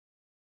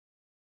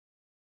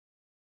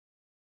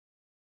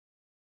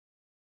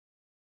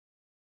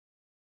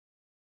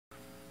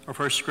Our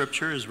first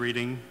scripture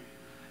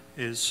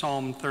is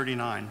Psalm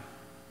 39.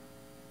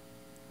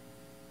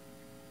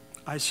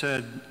 I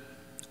said,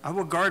 I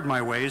will guard my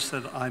ways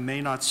that I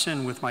may not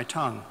sin with my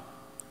tongue.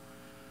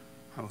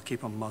 I will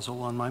keep a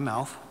muzzle on my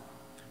mouth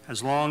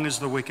as long as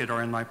the wicked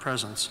are in my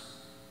presence.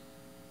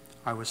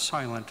 I was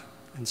silent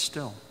and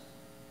still.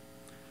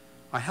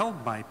 I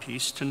held my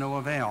peace to no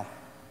avail.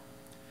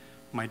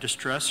 My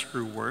distress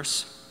grew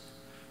worse.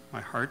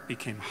 My heart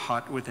became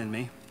hot within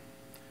me.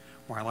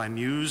 While I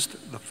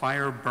mused, the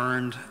fire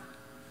burned.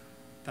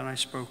 Then I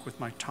spoke with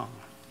my tongue.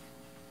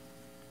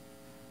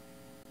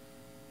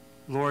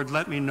 Lord,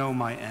 let me know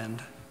my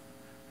end,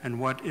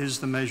 and what is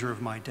the measure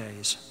of my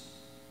days.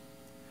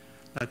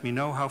 Let me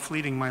know how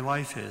fleeting my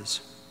life is.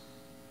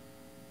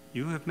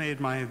 You have made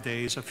my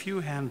days a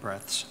few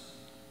handbreadths,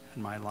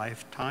 and my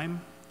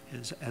lifetime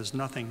is as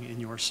nothing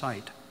in your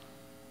sight.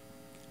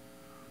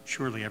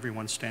 Surely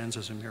everyone stands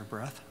as a mere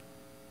breath.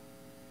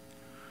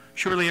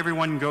 Surely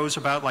everyone goes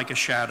about like a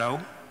shadow.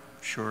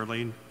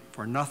 Surely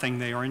for nothing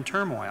they are in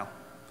turmoil.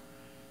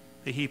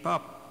 They heap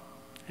up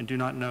and do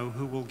not know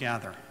who will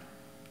gather.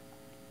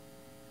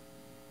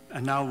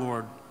 And now,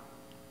 Lord,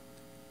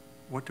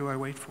 what do I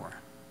wait for?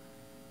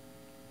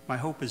 My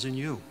hope is in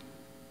you.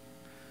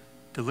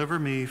 Deliver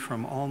me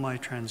from all my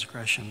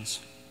transgressions.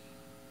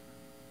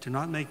 Do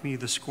not make me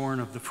the scorn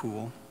of the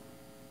fool.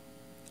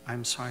 I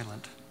am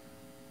silent.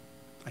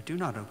 I do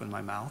not open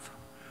my mouth,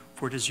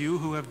 for it is you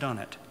who have done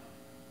it.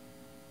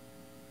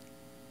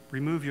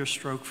 Remove your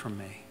stroke from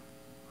me.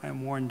 I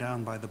am worn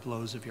down by the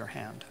blows of your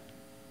hand.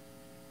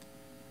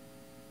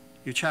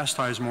 You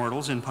chastise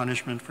mortals in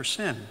punishment for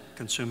sin,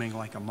 consuming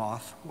like a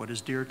moth what is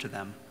dear to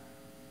them.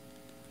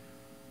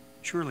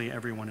 Surely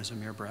everyone is a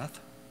mere breath.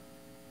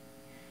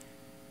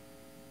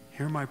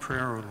 Hear my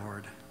prayer, O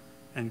Lord,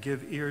 and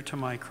give ear to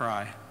my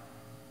cry.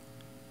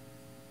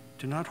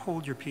 Do not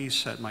hold your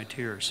peace at my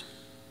tears,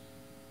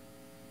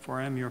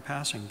 for I am your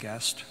passing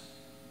guest,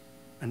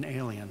 an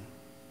alien,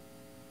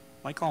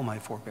 like all my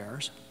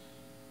forebears.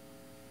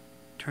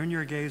 Turn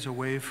your gaze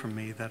away from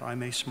me that I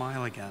may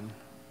smile again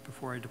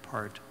before I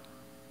depart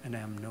and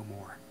am no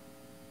more.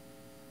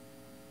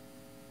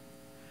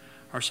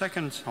 Our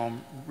second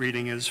psalm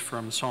reading is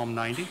from Psalm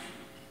 90.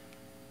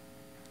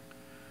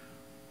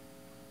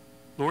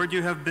 Lord,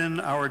 you have been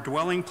our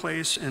dwelling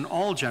place in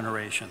all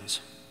generations.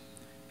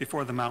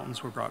 Before the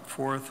mountains were brought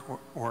forth,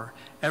 or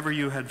ever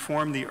you had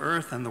formed the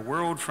earth and the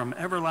world, from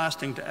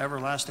everlasting to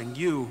everlasting,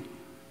 you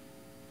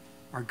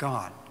are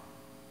God.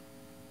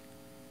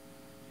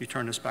 You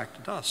turn us back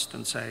to dust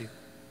and say,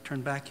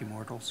 turn back, you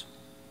mortals.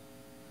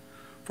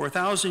 For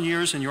 1,000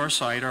 years in your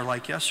sight are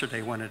like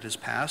yesterday when it is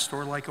past,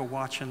 or like a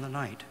watch in the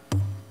night.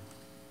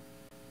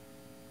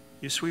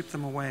 You sweep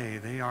them away.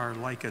 They are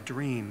like a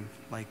dream,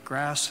 like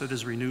grass that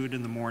is renewed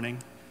in the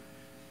morning.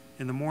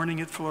 In the morning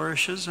it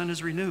flourishes and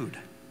is renewed.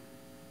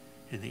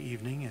 In the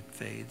evening it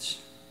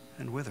fades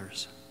and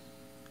withers.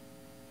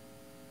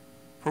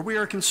 For we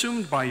are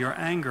consumed by your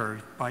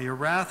anger. By your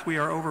wrath we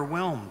are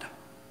overwhelmed.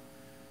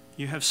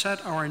 You have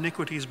set our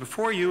iniquities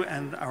before you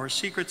and our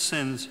secret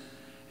sins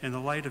in the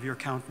light of your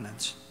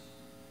countenance.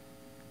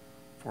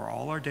 For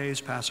all our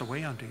days pass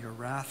away under your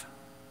wrath.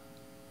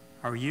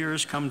 Our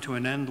years come to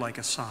an end like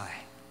a sigh.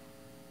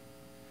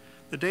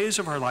 The days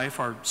of our life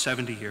are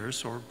 70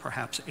 years, or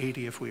perhaps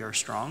 80 if we are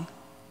strong.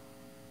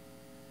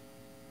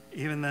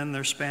 Even then,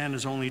 their span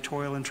is only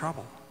toil and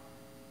trouble.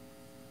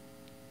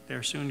 They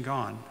are soon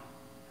gone,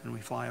 and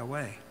we fly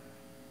away.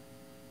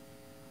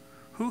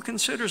 Who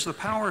considers the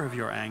power of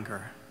your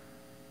anger?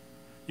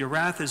 Your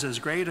wrath is as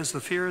great as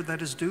the fear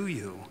that is due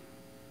you.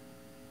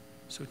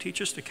 So teach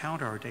us to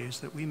count our days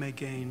that we may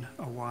gain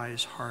a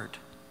wise heart.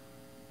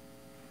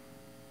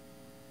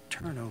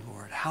 Turn, O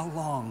Lord, how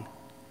long?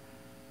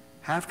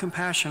 Have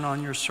compassion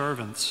on your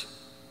servants.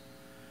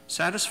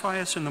 Satisfy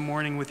us in the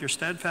morning with your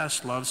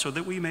steadfast love, so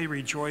that we may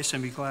rejoice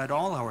and be glad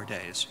all our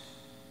days.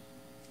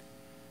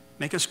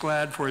 Make us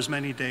glad for as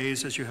many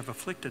days as you have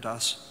afflicted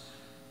us,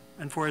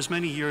 and for as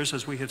many years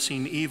as we have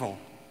seen evil.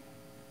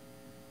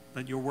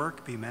 Let your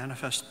work be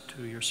manifest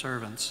to your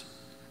servants,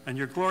 and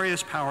your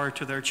glorious power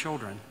to their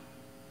children.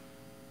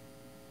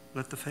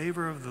 Let the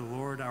favor of the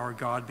Lord our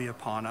God be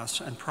upon us,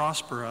 and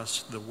prosper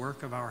us the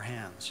work of our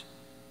hands.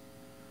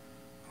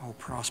 Oh,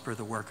 prosper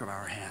the work of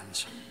our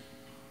hands.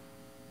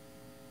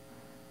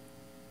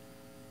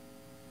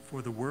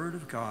 For the word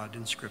of God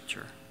in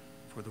Scripture,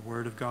 for the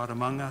word of God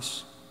among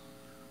us,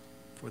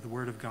 for the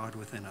word of God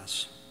within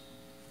us.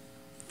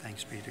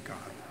 Thanks be to God.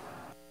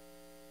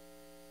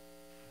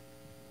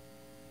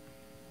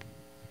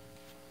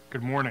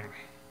 Good morning.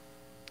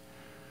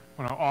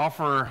 I want to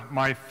offer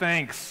my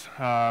thanks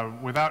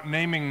without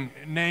naming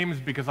names,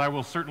 because I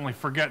will certainly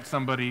forget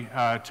somebody,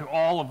 to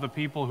all of the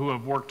people who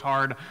have worked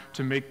hard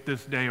to make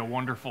this day a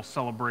wonderful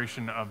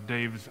celebration of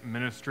Dave's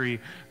ministry.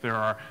 There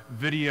are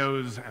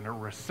videos and a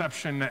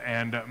reception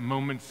and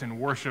moments in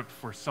worship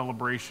for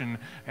celebration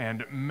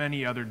and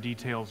many other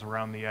details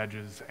around the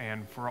edges.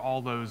 And for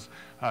all those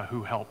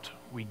who helped,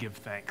 we give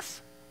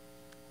thanks.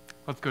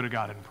 Let's go to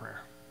God in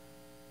prayer.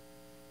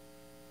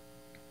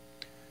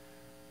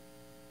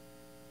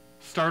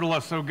 Startle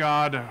us, O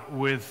God,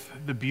 with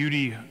the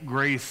beauty,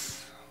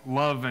 grace,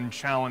 love, and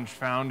challenge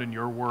found in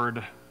your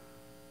word.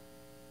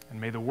 And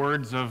may the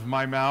words of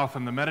my mouth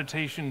and the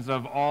meditations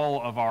of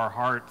all of our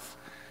hearts,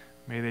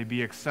 may they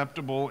be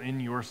acceptable in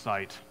your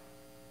sight.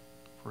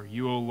 For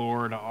you, O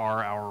Lord,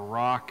 are our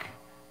rock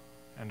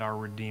and our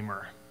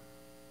Redeemer.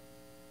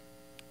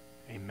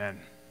 Amen.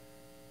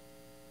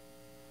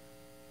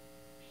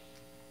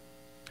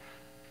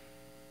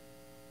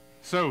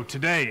 So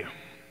today,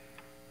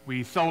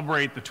 we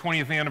celebrate the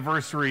 20th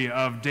anniversary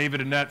of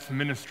David Annett's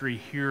ministry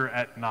here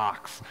at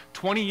Knox.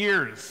 20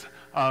 years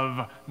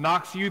of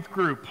Knox Youth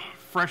Group,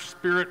 Fresh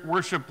Spirit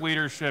worship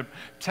leadership,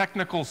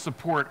 technical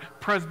support,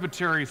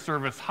 Presbytery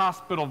service,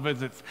 hospital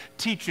visits,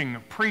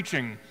 teaching,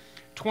 preaching.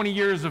 20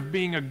 years of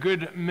being a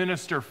good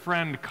minister,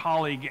 friend,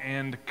 colleague,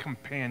 and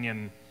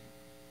companion.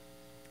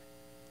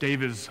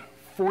 Dave is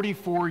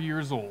 44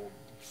 years old,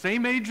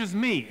 same age as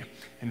me.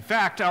 In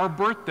fact, our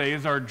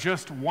birthdays are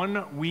just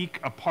 1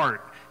 week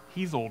apart.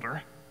 He's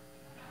older.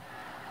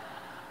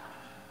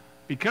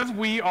 Because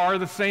we are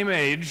the same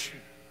age,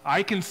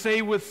 I can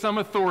say with some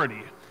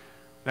authority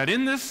that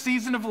in this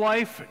season of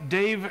life,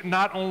 Dave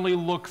not only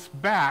looks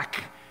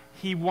back,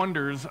 he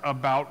wonders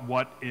about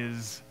what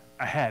is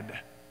ahead.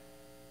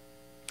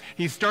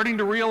 He's starting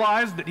to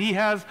realize that he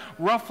has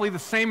roughly the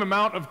same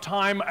amount of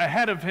time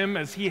ahead of him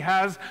as he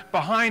has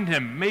behind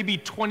him, maybe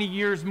 20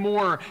 years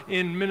more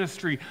in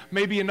ministry,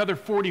 maybe another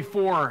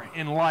 44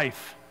 in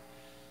life.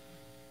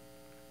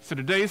 So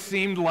today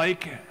seemed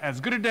like as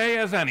good a day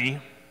as any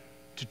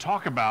to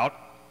talk about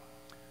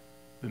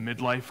the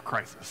midlife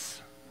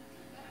crisis.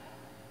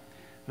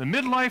 The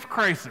midlife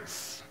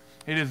crisis.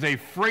 It is a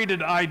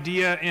freighted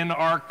idea in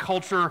our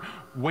culture,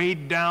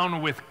 weighed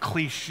down with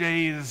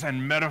clichés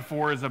and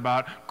metaphors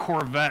about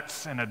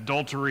Corvettes and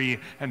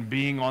adultery and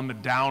being on the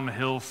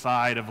downhill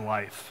side of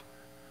life.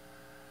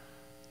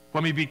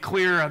 Let me be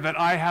clear that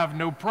I have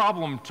no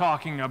problem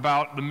talking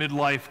about the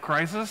midlife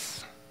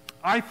crisis.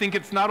 I think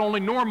it's not only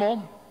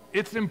normal,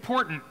 it's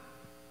important.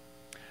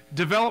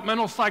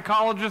 Developmental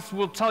psychologists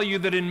will tell you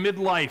that in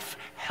midlife,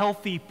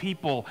 healthy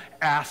people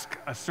ask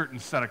a certain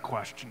set of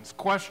questions.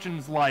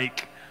 Questions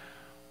like,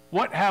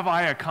 what have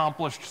I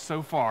accomplished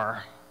so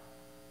far,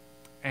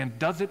 and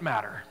does it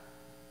matter?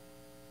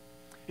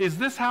 Is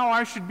this how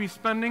I should be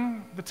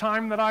spending the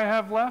time that I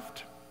have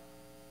left?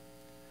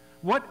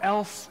 What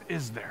else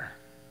is there?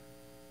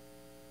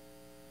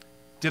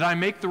 Did I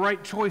make the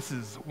right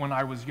choices when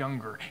I was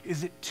younger?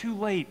 Is it too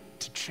late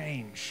to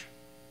change?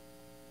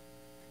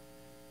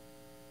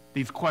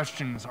 These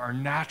questions are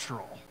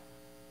natural,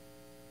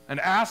 and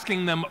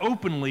asking them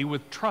openly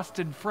with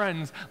trusted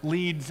friends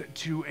leads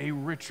to a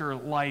richer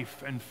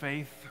life and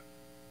faith.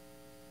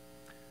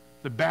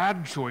 The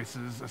bad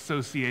choices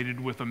associated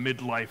with a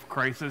midlife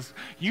crisis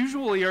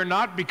usually are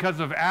not because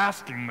of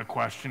asking the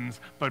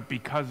questions, but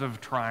because of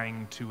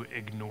trying to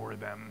ignore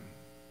them.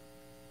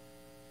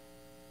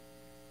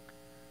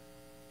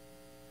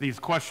 These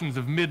questions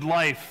of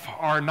midlife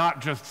are not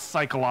just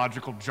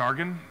psychological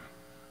jargon.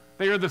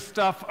 They are the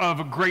stuff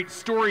of great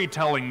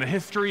storytelling, the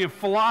history of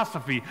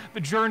philosophy, the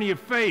journey of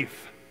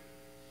faith.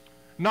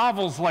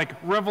 Novels like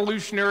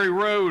Revolutionary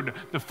Road,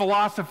 the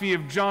philosophy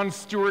of John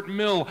Stuart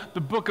Mill,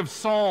 the book of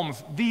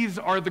Psalms, these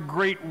are the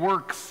great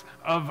works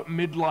of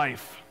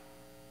midlife.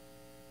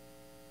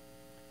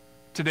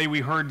 Today we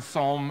heard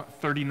Psalm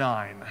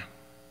 39,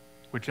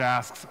 which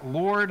asks,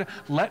 Lord,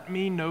 let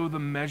me know the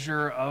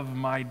measure of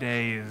my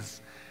days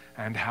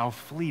and how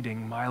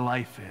fleeting my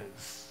life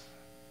is.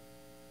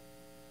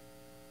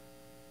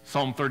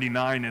 Psalm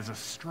 39 is a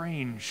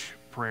strange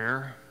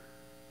prayer.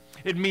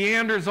 It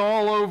meanders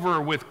all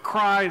over with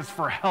cries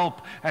for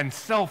help and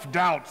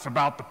self-doubts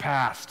about the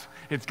past.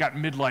 It's got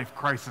midlife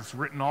crisis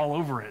written all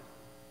over it.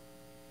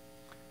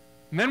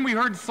 And then we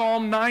heard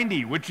Psalm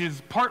 90, which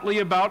is partly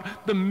about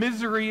the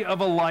misery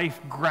of a life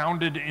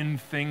grounded in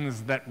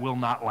things that will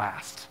not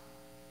last.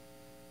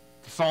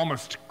 The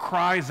psalmist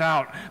cries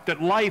out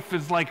that life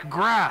is like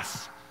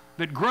grass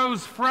that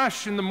grows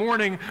fresh in the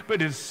morning,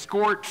 but is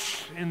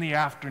scorched in the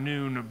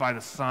afternoon by the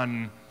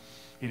sun.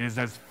 It is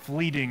as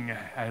fleeting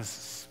as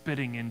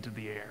spitting into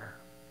the air.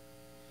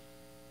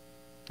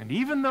 And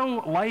even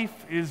though life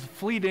is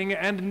fleeting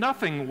and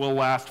nothing will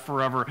last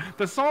forever,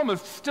 the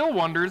psalmist still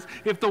wonders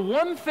if the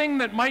one thing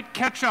that might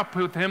catch up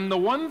with him, the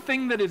one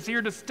thing that is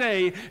here to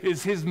stay,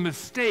 is his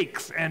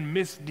mistakes and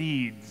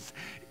misdeeds.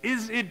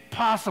 Is it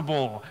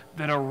possible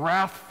that a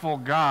wrathful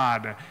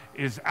God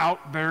is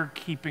out there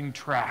keeping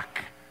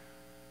track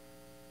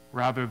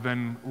rather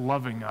than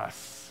loving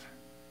us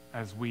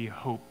as we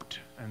hoped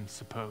and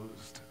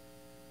supposed?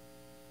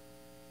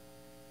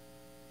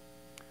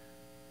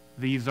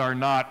 These are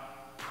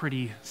not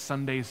pretty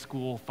Sunday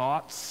school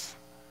thoughts,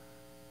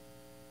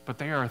 but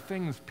they are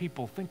things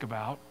people think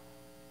about.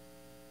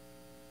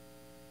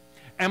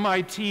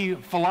 MIT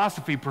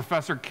philosophy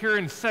professor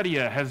Kieren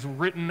Setiya has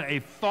written a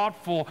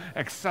thoughtful,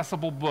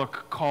 accessible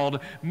book called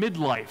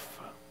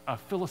Midlife, a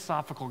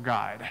philosophical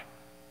guide.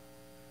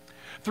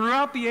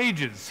 Throughout the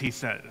ages, he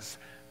says,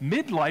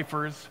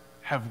 midlifers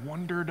have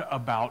wondered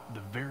about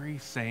the very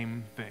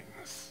same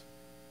things.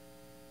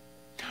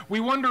 We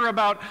wonder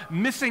about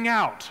missing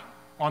out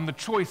on the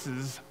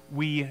choices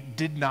we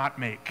did not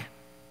make.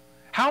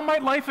 How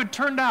might life have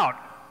turned out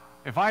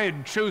if I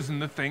had chosen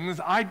the things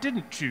I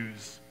didn't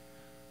choose?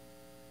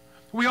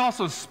 We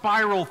also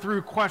spiral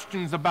through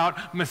questions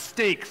about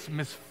mistakes,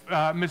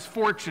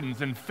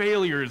 misfortunes, and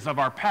failures of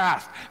our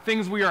past,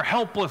 things we are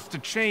helpless to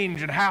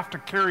change and have to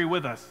carry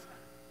with us.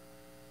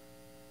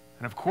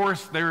 And of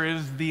course, there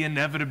is the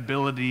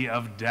inevitability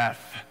of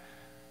death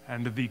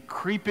and the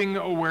creeping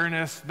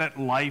awareness that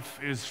life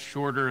is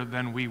shorter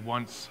than we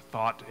once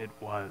thought it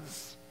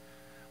was.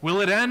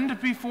 Will it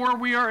end before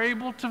we are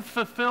able to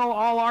fulfill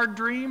all our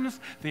dreams?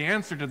 The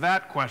answer to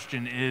that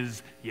question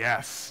is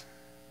yes.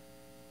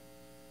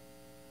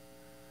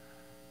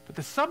 But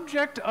the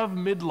subject of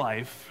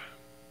midlife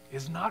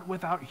is not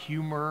without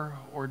humor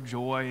or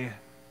joy.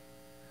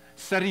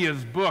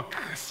 Setiya's book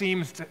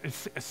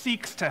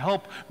seeks to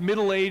help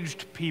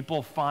middle-aged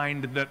people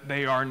find that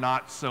they are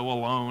not so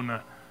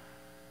alone.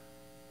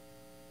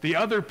 The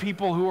other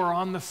people who are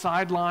on the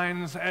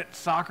sidelines at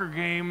soccer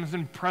games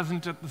and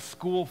present at the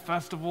school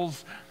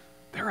festivals,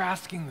 they're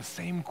asking the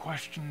same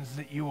questions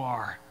that you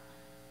are.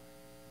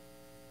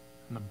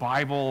 And the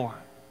Bible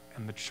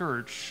and the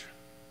church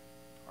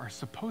are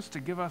supposed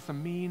to give us a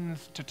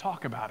means to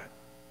talk about it.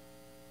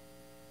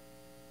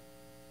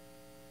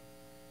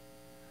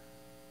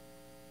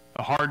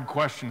 The hard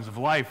questions of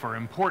life are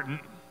important.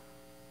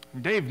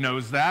 Dave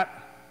knows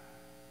that.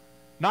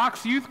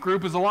 Knox Youth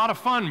Group is a lot of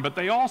fun, but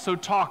they also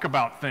talk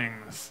about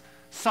things: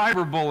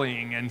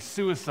 cyberbullying and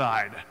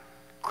suicide,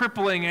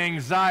 crippling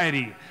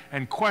anxiety,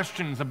 and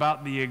questions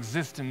about the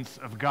existence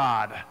of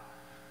God,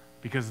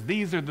 because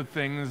these are the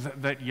things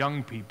that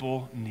young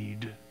people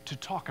need to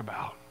talk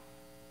about.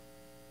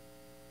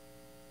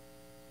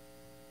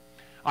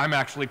 I'm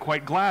actually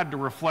quite glad to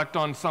reflect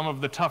on some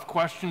of the tough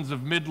questions of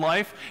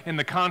midlife in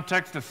the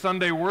context of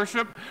Sunday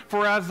worship,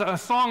 for as a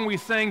song we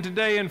sang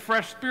today in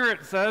Fresh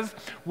Spirit says,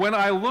 when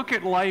I look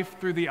at life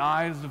through the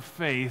eyes of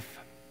faith,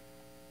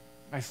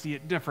 I see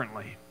it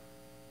differently.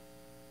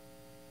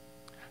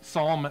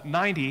 Psalm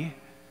 90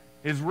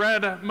 is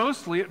read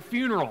mostly at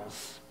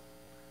funerals.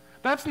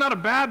 That's not a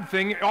bad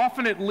thing.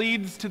 Often it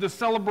leads to the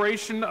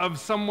celebration of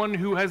someone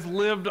who has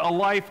lived a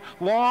life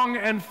long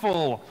and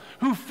full,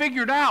 who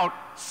figured out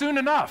soon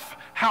enough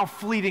how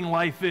fleeting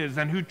life is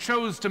and who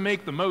chose to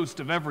make the most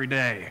of every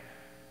day.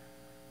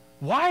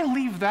 Why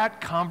leave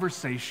that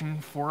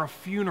conversation for a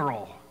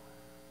funeral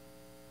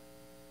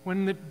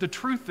when the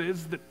truth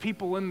is that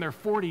people in their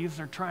 40s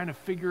are trying to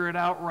figure it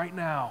out right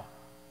now?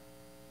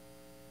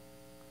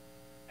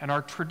 And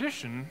our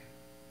tradition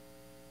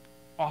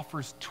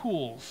offers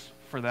tools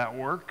for that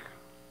work.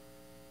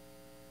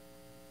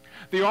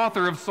 The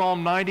author of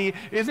Psalm 90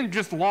 isn't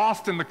just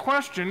lost in the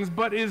questions,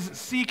 but is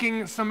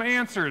seeking some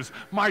answers.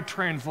 My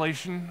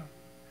translation: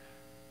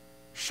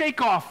 shake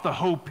off the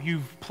hope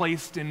you've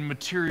placed in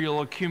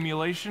material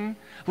accumulation.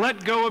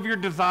 Let go of your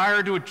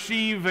desire to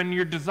achieve and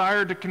your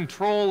desire to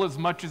control as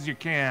much as you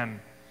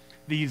can.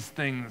 These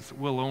things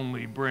will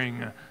only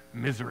bring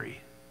misery.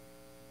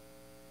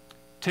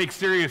 Take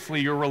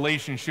seriously your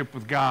relationship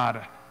with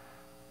God,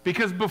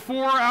 because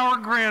before our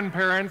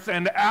grandparents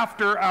and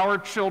after our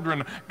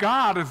children,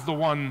 God is the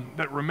one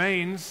that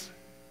remains.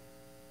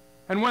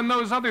 And when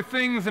those other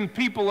things and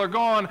people are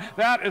gone,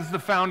 that is the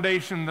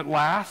foundation that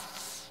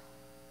lasts.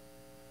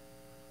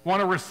 Want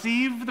to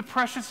receive the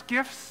precious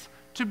gifts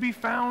to be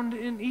found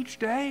in each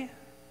day?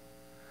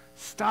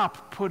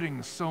 Stop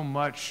putting so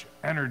much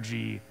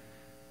energy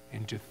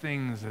into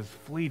things as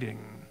fleeting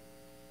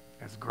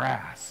as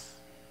grass.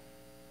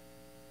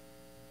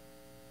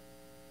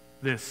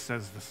 This,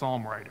 says the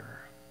psalm writer,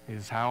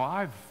 is how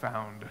I've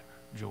found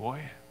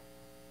joy.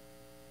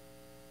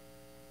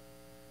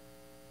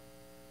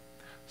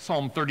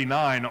 Psalm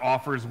 39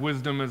 offers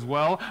wisdom as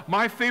well.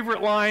 My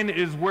favorite line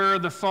is where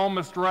the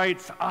psalmist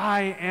writes,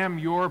 I am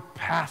your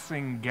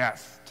passing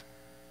guest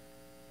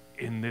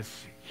in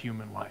this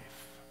human life.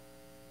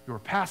 Your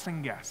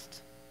passing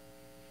guest.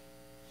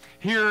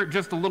 Here,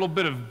 just a little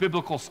bit of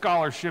biblical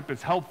scholarship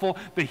is helpful.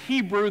 The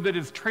Hebrew that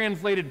is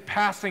translated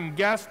passing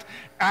guest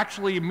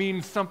actually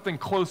means something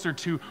closer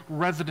to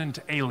resident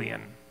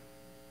alien,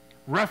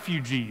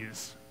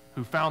 refugees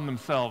who found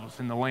themselves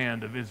in the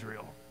land of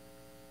Israel.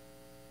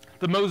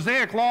 The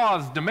Mosaic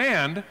laws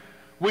demand,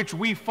 which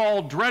we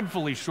fall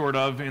dreadfully short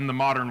of in the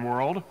modern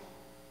world,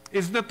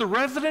 is that the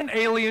resident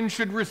alien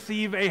should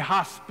receive a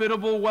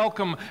hospitable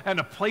welcome and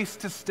a place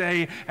to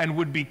stay and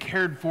would be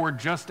cared for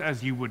just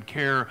as you would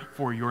care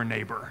for your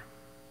neighbor.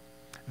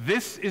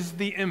 This is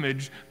the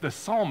image the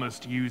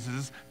psalmist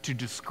uses to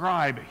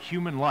describe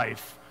human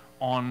life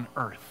on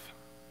earth.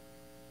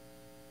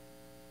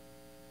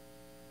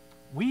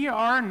 We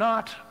are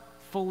not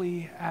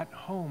fully at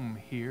home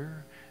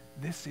here.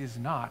 This is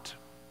not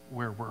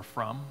where we're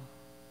from.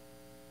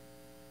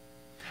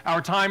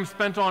 Our time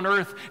spent on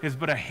earth is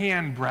but a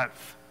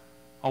handbreadth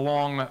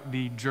along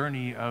the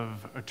journey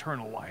of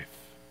eternal life.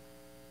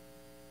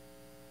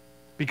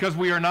 Because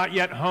we are not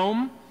yet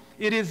home,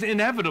 it is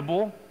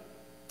inevitable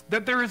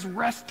that there is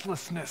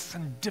restlessness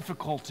and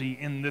difficulty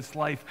in this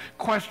life,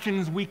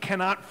 questions we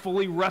cannot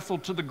fully wrestle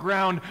to the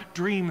ground,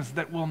 dreams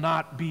that will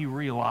not be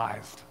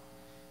realized.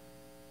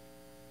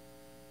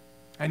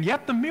 And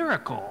yet the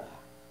miracle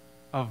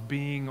of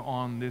being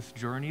on this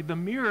journey, the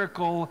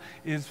miracle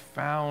is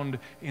found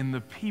in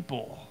the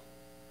people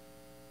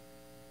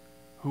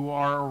who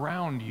are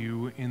around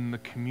you in the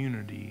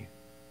community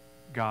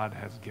God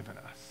has given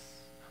us.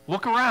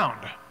 Look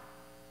around.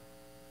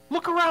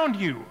 Look around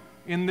you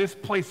in this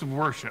place of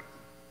worship.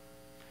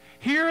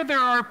 Here there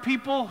are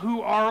people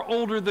who are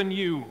older than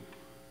you,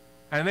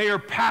 and they are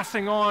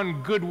passing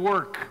on good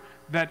work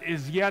that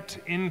is yet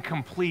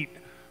incomplete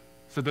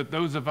so that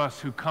those of us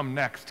who come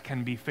next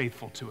can be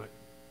faithful to it.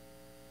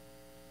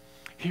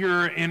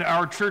 Here in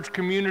our church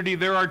community,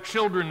 there are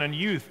children and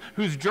youth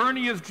whose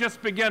journey is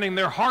just beginning.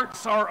 Their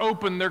hearts are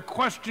open, their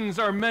questions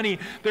are many,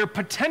 their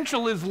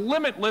potential is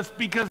limitless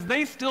because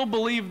they still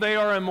believe they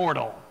are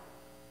immortal.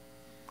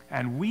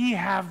 And we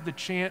have the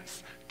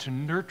chance to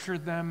nurture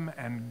them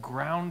and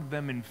ground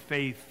them in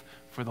faith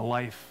for the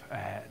life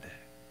ahead.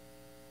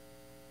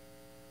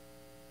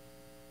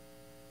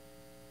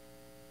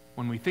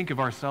 When we think of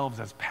ourselves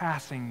as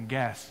passing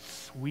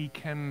guests, we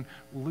can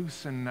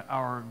loosen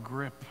our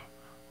grip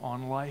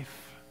on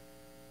life.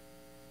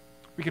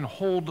 We can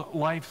hold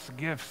life's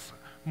gifts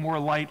more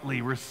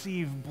lightly,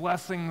 receive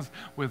blessings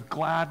with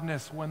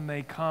gladness when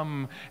they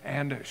come,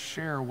 and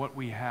share what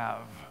we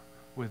have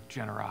with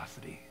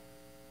generosity.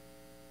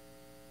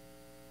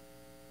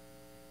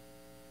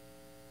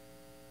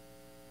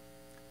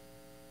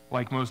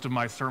 Like most of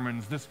my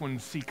sermons, this one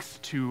seeks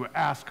to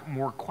ask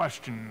more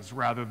questions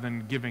rather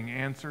than giving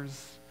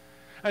answers.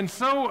 And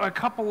so a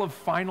couple of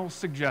final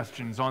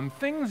suggestions on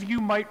things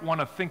you might want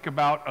to think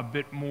about a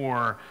bit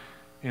more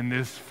in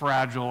this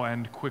fragile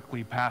and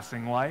quickly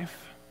passing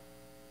life.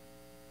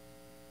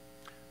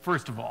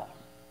 First of all,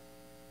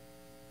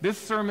 this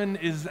sermon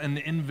is an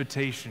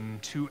invitation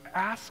to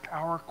ask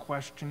our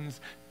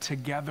questions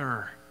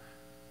together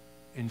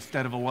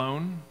instead of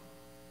alone.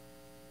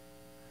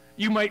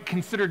 You might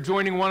consider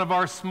joining one of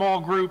our small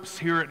groups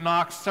here at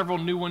Knox. Several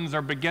new ones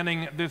are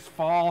beginning this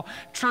fall.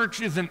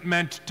 Church isn't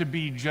meant to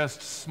be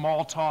just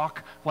small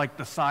talk like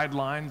the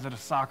sidelines at a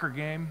soccer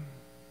game.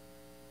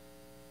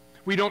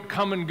 We don't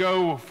come and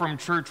go from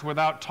church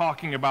without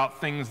talking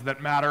about things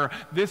that matter.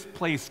 This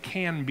place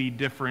can be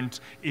different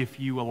if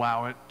you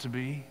allow it to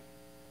be.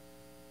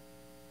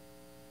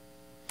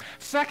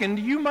 Second,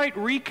 you might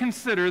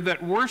reconsider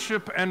that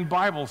worship and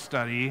Bible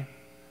study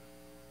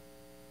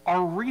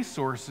are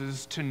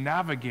resources to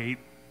navigate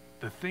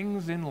the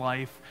things in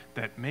life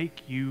that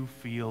make you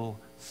feel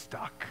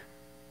stuck.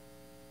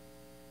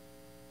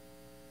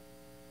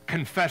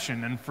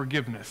 Confession and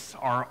forgiveness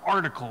are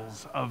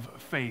articles of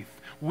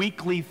faith,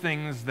 weekly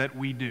things that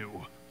we do.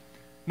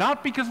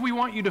 Not because we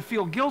want you to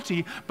feel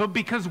guilty, but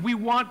because we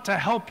want to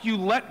help you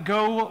let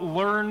go,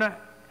 learn,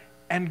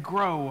 and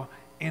grow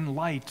in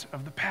light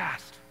of the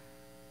past.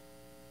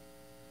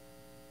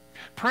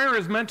 Prayer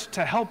is meant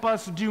to help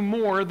us do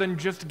more than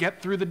just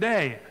get through the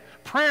day.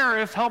 Prayer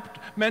is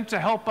meant to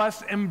help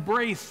us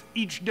embrace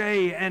each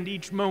day and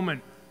each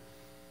moment.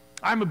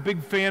 I'm a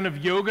big fan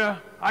of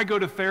yoga. I go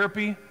to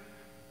therapy.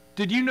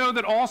 Did you know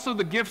that also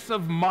the gifts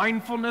of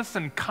mindfulness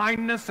and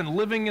kindness and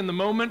living in the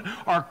moment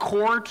are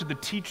core to the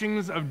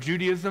teachings of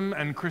Judaism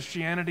and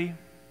Christianity?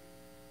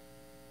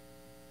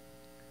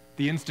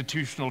 The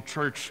institutional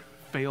church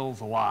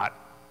fails a lot.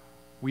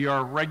 We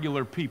are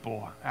regular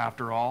people,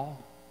 after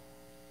all.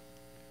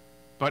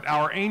 But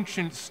our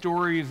ancient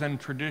stories and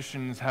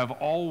traditions have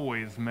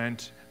always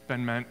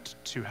been meant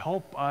to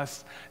help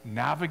us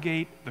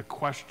navigate the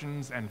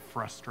questions and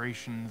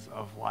frustrations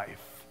of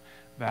life.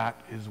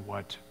 That is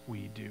what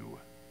we do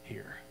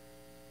here.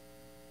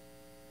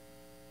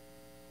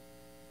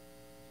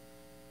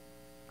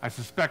 I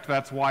suspect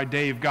that's why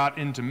Dave got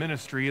into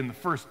ministry in the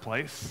first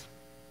place.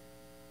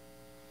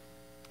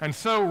 And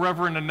so,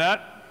 Reverend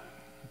Annett,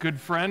 good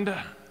friend,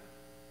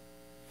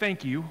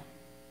 thank you.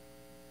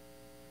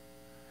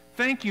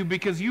 Thank you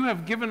because you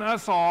have given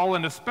us all,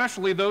 and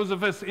especially those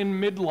of us in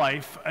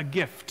midlife, a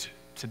gift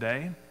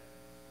today.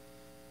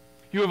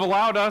 You have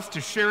allowed us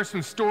to share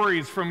some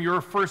stories from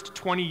your first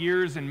 20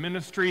 years in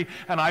ministry,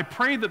 and I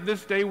pray that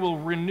this day will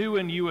renew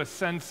in you a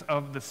sense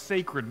of the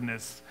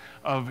sacredness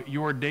of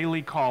your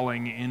daily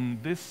calling in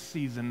this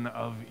season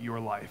of your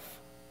life.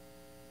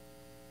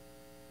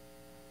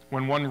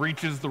 When one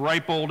reaches the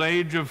ripe old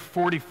age of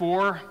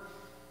 44,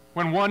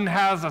 when one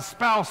has a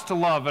spouse to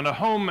love and a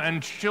home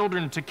and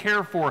children to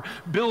care for,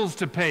 bills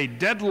to pay,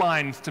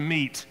 deadlines to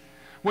meet,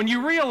 when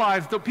you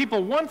realize that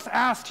people once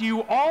asked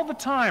you all the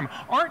time,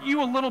 aren't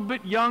you a little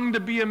bit young to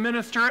be a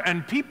minister?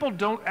 And people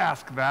don't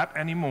ask that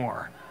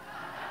anymore.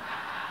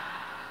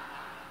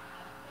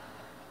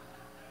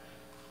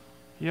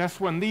 Yes,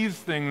 when these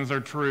things are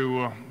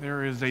true,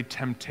 there is a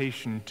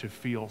temptation to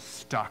feel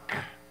stuck,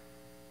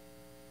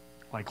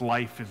 like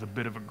life is a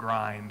bit of a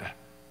grind.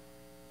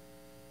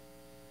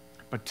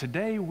 But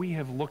today we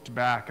have looked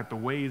back at the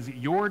ways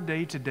your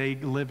day-to-day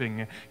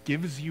living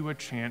gives you a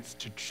chance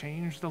to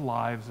change the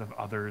lives of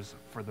others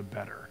for the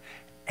better.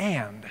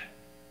 And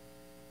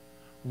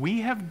we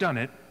have done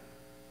it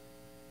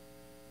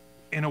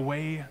in a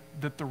way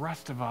that the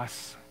rest of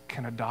us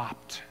can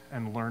adopt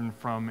and learn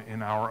from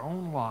in our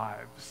own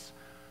lives.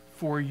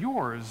 For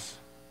yours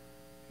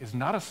is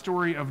not a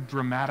story of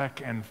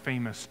dramatic and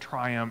famous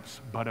triumphs,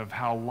 but of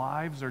how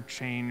lives are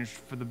changed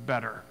for the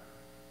better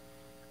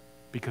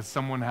because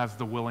someone has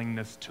the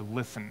willingness to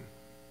listen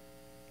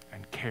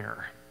and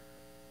care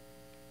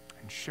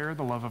and share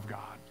the love of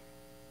God.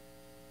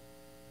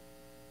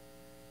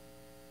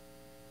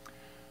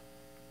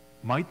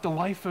 Might the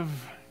life of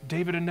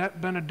David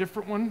Annett been a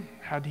different one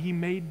had he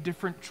made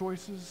different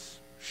choices?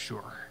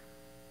 Sure.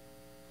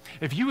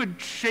 If you had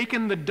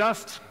shaken the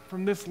dust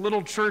from this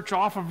little church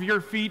off of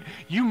your feet,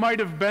 you might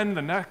have been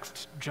the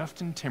next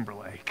Justin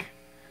Timberlake.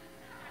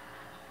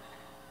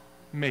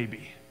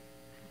 Maybe.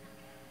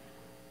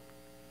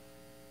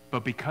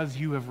 But because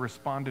you have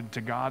responded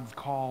to God's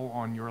call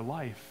on your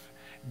life,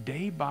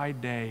 day by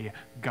day,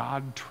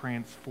 God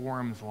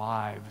transforms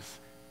lives.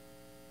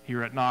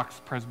 Here at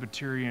Knox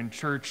Presbyterian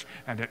Church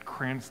and at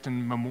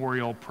Cranston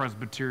Memorial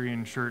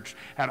Presbyterian Church,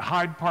 at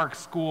Hyde Park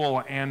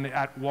School and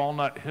at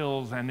Walnut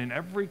Hills, and in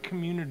every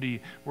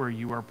community where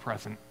you are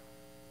present.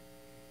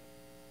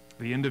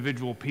 The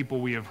individual people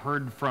we have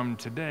heard from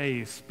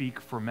today speak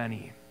for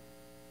many.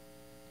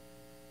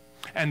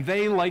 And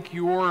they, like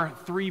your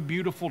three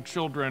beautiful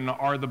children,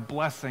 are the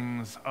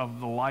blessings of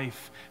the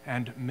life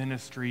and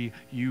ministry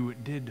you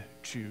did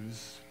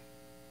choose.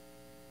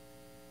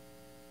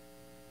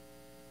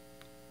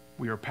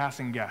 We are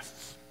passing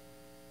guests.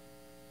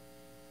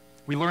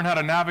 We learn how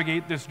to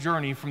navigate this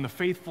journey from the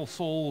faithful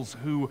souls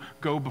who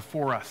go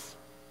before us.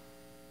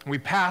 We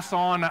pass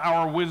on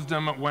our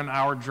wisdom when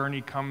our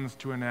journey comes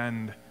to an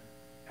end.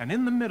 And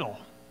in the middle,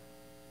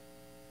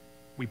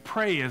 we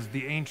pray as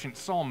the ancient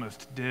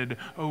psalmist did,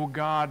 "O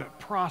God,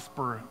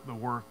 prosper the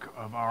work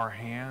of our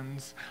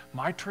hands."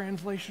 My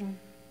translation,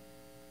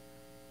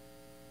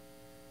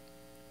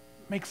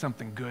 make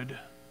something good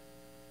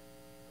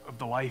of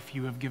the life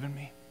you have given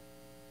me.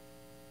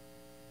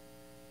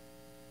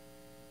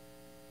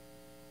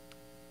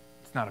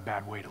 It's not a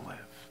bad way to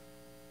live.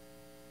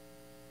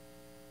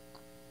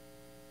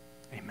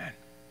 Amen.